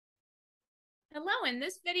Hello, in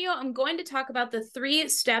this video, I'm going to talk about the 3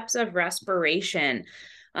 steps of respiration.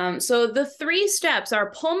 So the 3 steps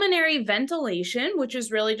are pulmonary ventilation, which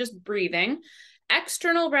is really just breathing,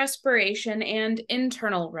 external respiration, and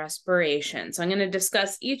internal respiration. So I'm going to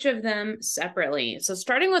discuss each of them separately. So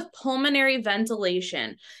starting with pulmonary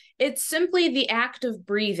ventilation, it's simply the act of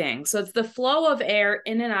breathing. So it's the flow of air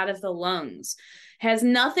in and out of the lungs. Has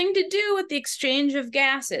nothing to do with the exchange of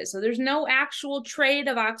gases. So there's no actual trade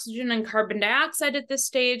of oxygen and carbon dioxide at this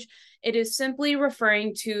stage. It is simply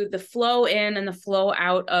referring to the flow in and the flow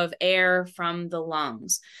out of air from the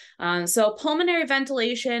lungs. So pulmonary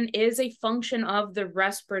ventilation is a function of the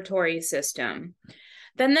respiratory system.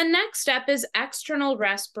 Then the next step is external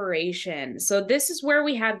respiration. So this is where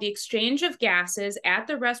we have the exchange of gases at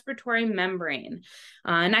the respiratory membrane.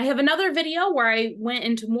 And I have another video where I went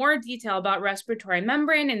into more detail about respiratory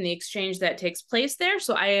membrane and the exchange that takes place there.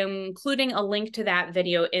 So I am including a link to that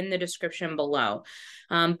video in the description below.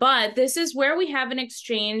 But this is where we have an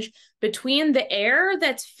exchange between the air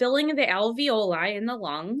that's filling the alveoli in the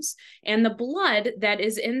lungs and the blood that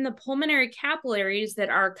is in the pulmonary capillaries that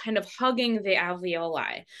are kind of hugging the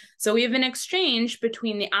alveoli. So we have an exchange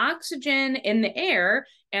between the oxygen in the air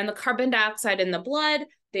and the carbon dioxide in the blood.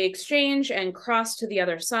 They exchange and cross to the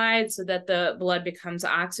other side so that the blood becomes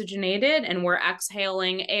oxygenated, and we're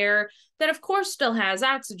exhaling air that of course still has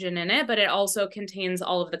oxygen in it, but it also contains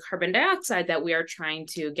all of the carbon dioxide that we are trying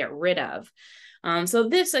to get rid of. So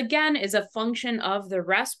this again is a function of the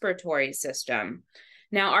respiratory system.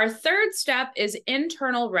 Now, our third step is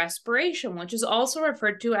internal respiration, which is also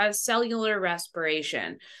referred to as cellular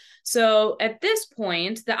respiration. So at this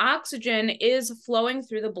point, the oxygen is flowing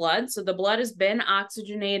through the blood. So the blood has been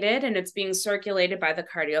oxygenated and it's being circulated by the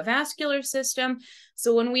cardiovascular system.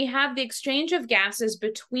 So when we have the exchange of gases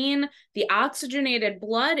between the oxygenated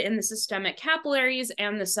blood in the systemic capillaries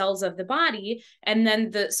and the cells of the body, and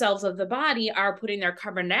then the cells of the body are putting their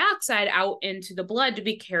carbon dioxide out into the blood to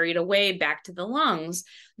be carried away back to the lungs,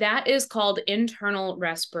 that is called internal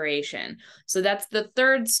respiration. So that's the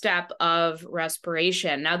third step of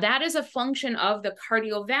respiration. Now, that is a function of the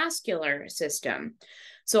cardiovascular system.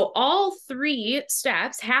 So all 3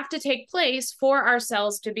 steps have to take place for our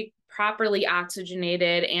cells to be properly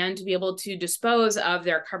oxygenated and to be able to dispose of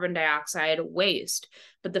their carbon dioxide waste.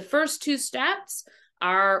 But the first 2 steps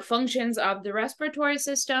are functions of the respiratory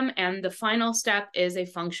system, and the final step is a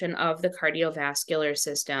function of the cardiovascular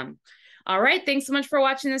system. All right, thanks so much for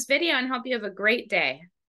watching this video, and hope you have a great day.